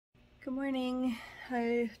Good morning.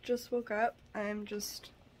 I just woke up. I'm just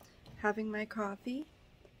having my coffee.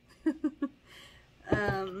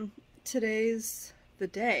 Today's the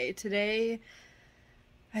day. Today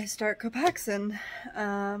I start Copaxone.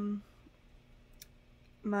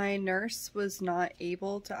 My nurse was not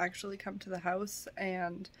able to actually come to the house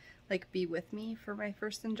and be with me for my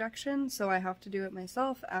first injection, so I have to do it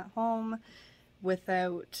myself at home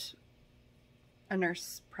without a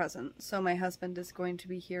nurse present. So my husband is going to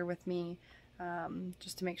be here with me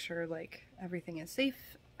just to make sure everything is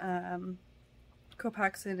safe.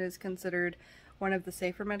 Copaxone is considered one of the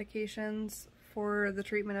safer medications for the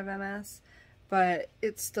treatment of MS, but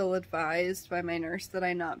it's still advised by my nurse that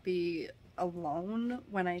I not be alone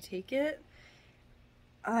when I take it.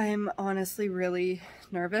 I'm honestly really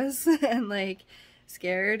nervous and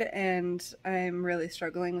scared, and I'm really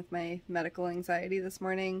struggling with my medical anxiety this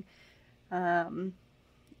morning.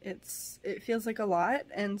 It feels like a lot,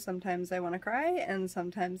 and sometimes I want to cry, and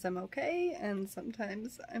sometimes I'm okay, and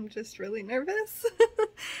sometimes I'm just really nervous.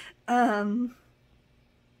 Oh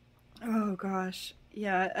gosh,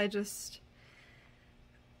 yeah,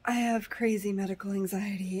 I have crazy medical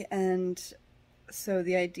anxiety, and so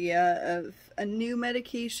the idea of a new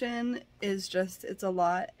medication is it's a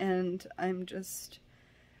lot, and I'm just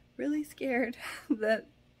really scared that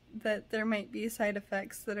there might be side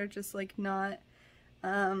effects that are just not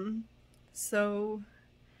so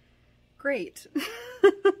great.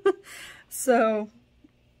 So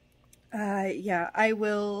yeah, I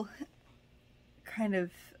will kind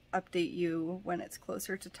of update you when it's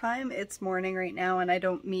closer to time. It's morning right now, and I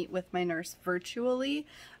don't meet with my nurse virtually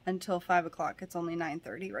until 5 o'clock. It's only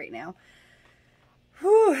 9:30 right now.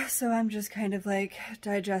 Whew, so I'm just kind of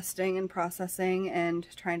digesting and processing and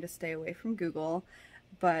trying to stay away from Google,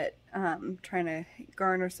 but trying to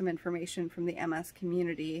garner some information from the MS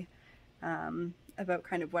community about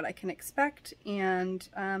kind of what I can expect and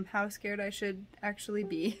how scared I should actually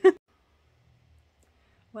be.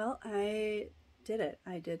 Well, I did it.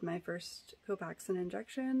 I did my first Copaxone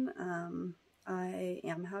injection. I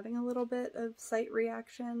am having a little bit of site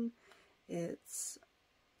reaction. It's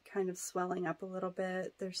kind of swelling up a little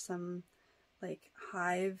bit. There's some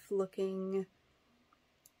hive looking,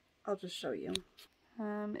 I'll just show you.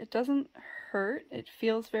 It doesn't hurt. It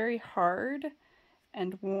feels very hard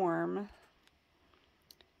and warm.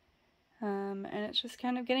 And it's just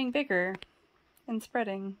kind of getting bigger and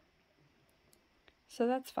spreading. So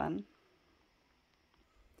that's fun.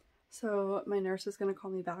 So my nurse is going to call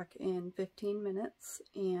me back in 15 minutes,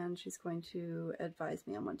 and she's going to advise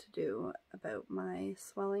me on what to do about my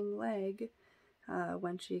swelling leg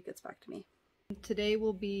when she gets back to me. Today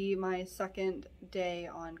will be my second day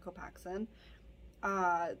on Copaxone.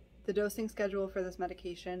 The dosing schedule for this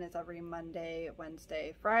medication is every Monday,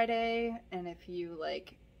 Wednesday, Friday, and if you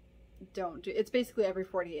don't do, it's basically every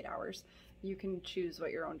 48 hours. You can choose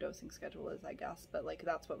what your own dosing schedule is, I guess, but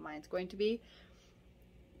that's what mine's going to be.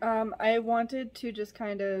 I wanted to just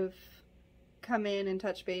kind of come in and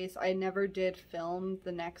touch base. I never did film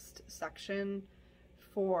the next section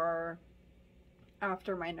for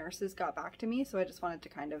after my nurses got back to me, so I just wanted to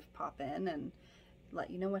kind of pop in and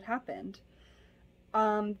let you know what happened.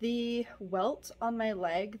 The welt on my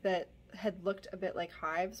leg that had looked a bit like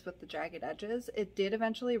hives with the jagged edges, it did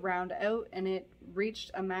eventually round out, and it reached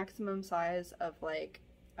a maximum size of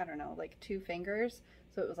I don't know, 2 fingers.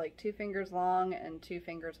 So it was 2 fingers long and 2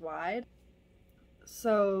 fingers wide.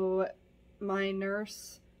 So my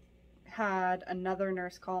nurse had another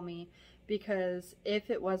nurse call me, because if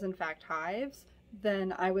it was in fact hives,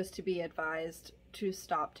 then I was to be advised to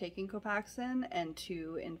stop taking Copaxone and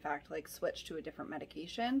to in fact switch to a different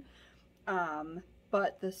medication.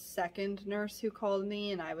 But the second nurse who called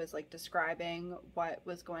me and I was describing what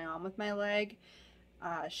was going on with my leg,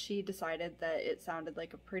 she decided that it sounded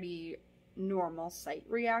like a pretty normal site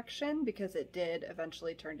reaction, because it did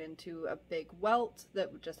eventually turn into a big welt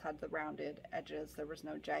that just had the rounded edges. There was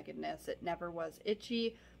no jaggedness. It never was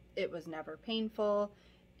itchy. It was never painful.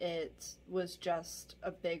 It was just a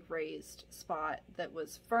big raised spot that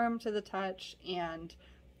was firm to the touch and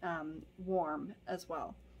warm as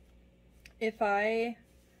well. If I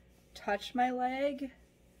touch my leg,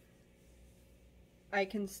 I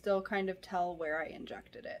can still kind of tell where I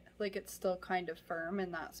injected it. It's still kind of firm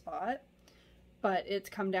in that spot, but it's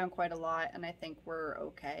come down quite a lot, and I think we're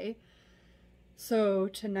okay. So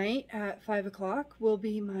tonight at 5 o'clock will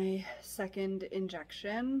be my second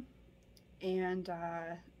injection, and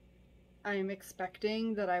I'm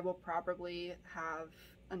expecting that I will probably have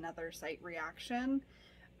another site reaction.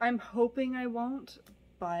 I'm hoping I won't,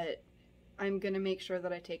 but I'm going to make sure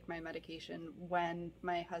that I take my medication when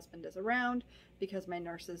my husband is around, because my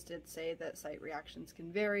nurses did say that site reactions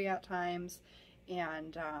can vary at times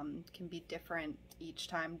and can be different each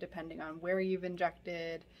time depending on where you've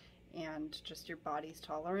injected and just your body's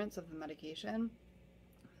tolerance of the medication.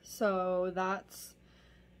 So that's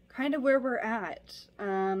kind of where we're at.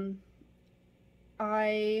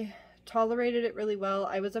 I tolerated it really well.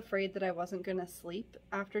 I was afraid that I wasn't going to sleep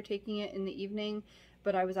after taking it in the evening,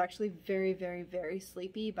 but I was actually very, very, very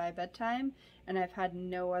sleepy by bedtime, and I've had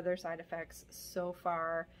no other side effects so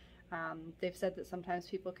far. They've said that sometimes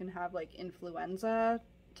people can have like influenza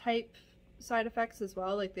type side effects as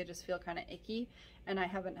well, like they just feel kind of icky, and I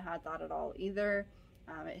haven't had that at all either.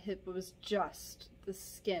 It was just the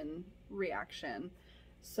skin reaction.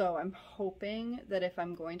 So I'm hoping that if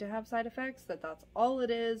I'm going to have side effects, that that's all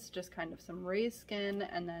it is, just kind of some raised skin,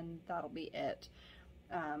 and then that'll be it.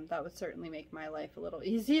 That would certainly make my life a little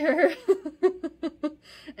easier.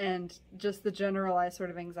 And just the generalized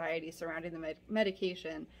sort of anxiety surrounding the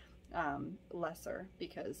medication lesser,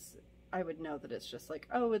 because I would know that it's just like,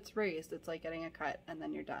 oh, it's raised, it's like getting a cut, and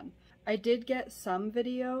then you're done. I did get some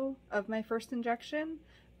video of my first injection,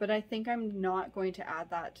 but I think I'm not going to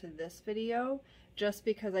add that to this video, just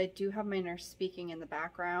because I do have my nurse speaking in the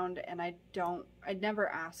background, and I never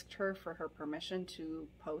asked her for her permission to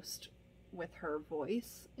post with her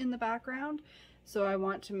voice in the background. So I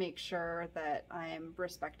want to make sure that I'm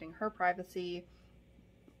respecting her privacy.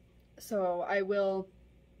 So I will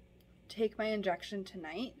take my injection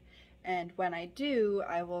tonight, and when I do,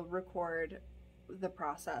 I will record the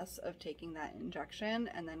process of taking that injection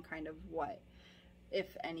and then kind of what,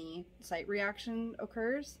 if any, site reaction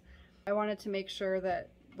occurs. I wanted to make sure that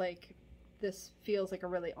like this feels like a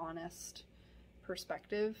really honest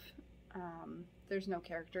perspective. There's no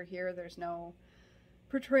character here, there's no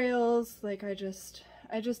portrayals, like I just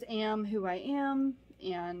am who I am,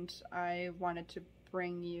 and I wanted to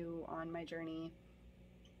bring you on my journey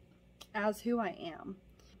as who I am.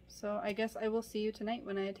 So I guess I will see you tonight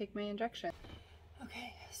when I take my injection.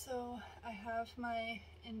 Okay, so I have my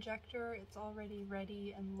injector, it's already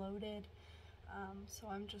ready and loaded. So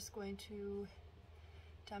I'm just going to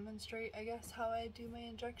demonstrate, I guess, how I do my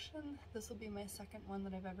injection. This will be my second one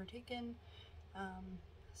that I've ever taken,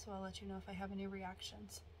 so I'll let you know if I have any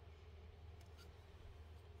reactions.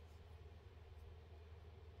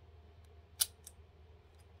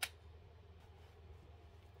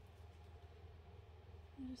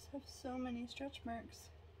 I just have so many stretch marks.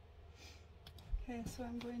 Okay, so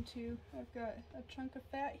I've got a chunk of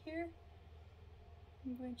fat here.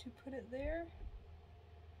 I'm going to put it there.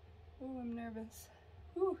 Oh, I'm nervous.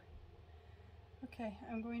 Whew. Okay,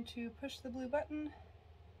 I'm going to push the blue button.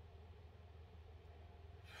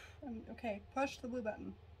 Okay, push the blue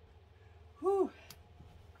button. Whew.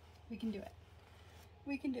 We can do it.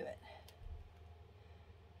 We can do it.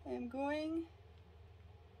 I'm going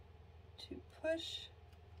to push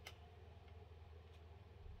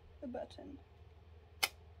the button.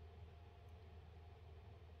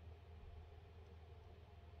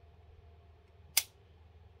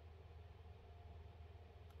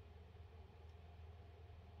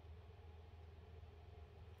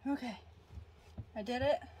 Okay, I did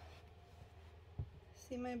it.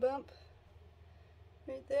 See my bump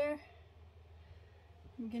right there?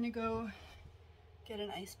 I'm gonna go get an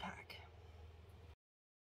ice pack.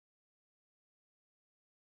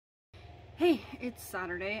 Hey, it's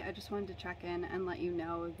Saturday. I just wanted to check in and let you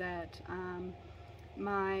know that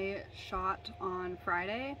my shot on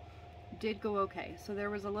Friday did go okay. So there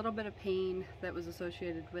was a little bit of pain that was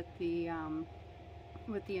associated with the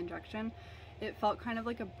injection. It felt kind of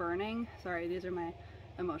like a burning. Sorry, these are my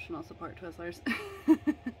emotional support Twizzlers.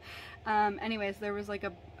 Anyways, there was like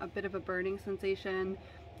a bit of a burning sensation.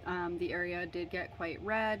 The area did get quite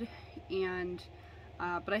red, and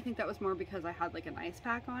but I think that was more because I had like an ice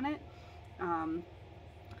pack on it.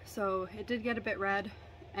 So it did get a bit red,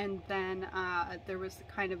 and then there was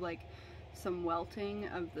kind of like some welting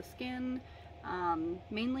of the skin,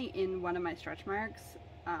 mainly in one of my stretch marks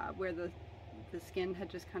where the skin had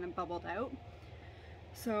just kind of bubbled out.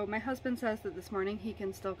 So my husband says that this morning he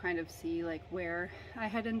can still kind of see like where I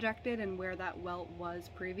had injected and where that welt was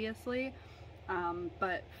previously,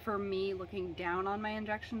 but for me, looking down on my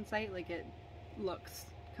injection site, like it looks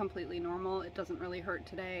completely normal. It doesn't really hurt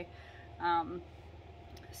today,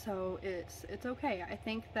 so it's okay. I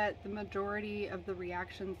think that the majority of the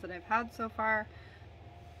reactions that I've had so far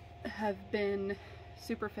have been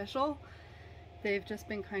superficial. They've just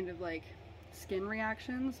been kind of like skin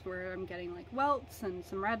reactions where I'm getting like welts and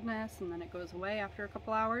some redness, and then it goes away after a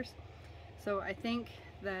couple hours. So I think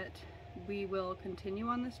that we will continue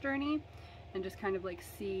on this journey, and just kind of like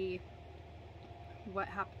see what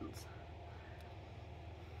happens,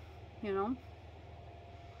 you know?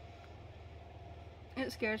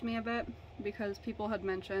 It scares me a bit because people had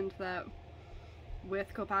mentioned that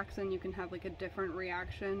with Copaxone you can have like a different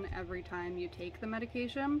reaction every time you take the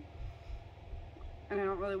medication, and I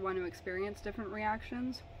don't really want to experience different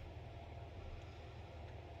reactions.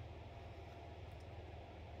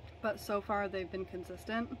 But so far they've been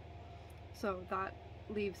consistent, so that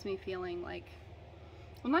leaves me feeling like,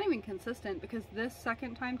 well, not even consistent, because this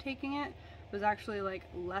second time taking it was actually like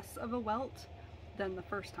less of a welt than the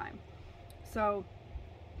first time. So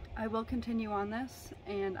I will continue on this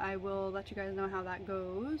and I will let you guys know how that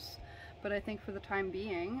goes, but I think for the time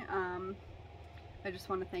being, I just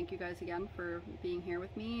want to thank you guys again for being here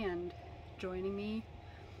with me and joining me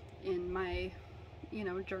in my, you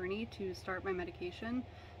know, journey to start my medication,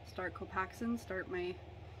 start Copaxone, start my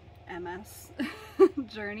MS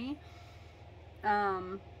journey.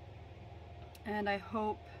 And I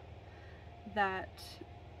hope that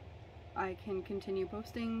I can continue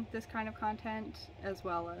posting this kind of content as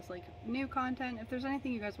well as like new content. If there's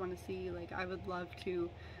anything you guys want to see, like, I would love to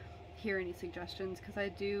hear any suggestions, because I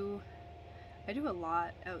do a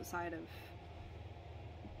lot outside of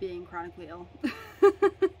being chronically ill.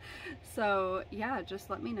 So yeah, just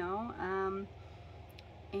let me know,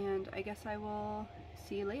 and I guess I will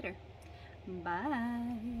see you later.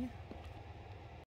 Bye.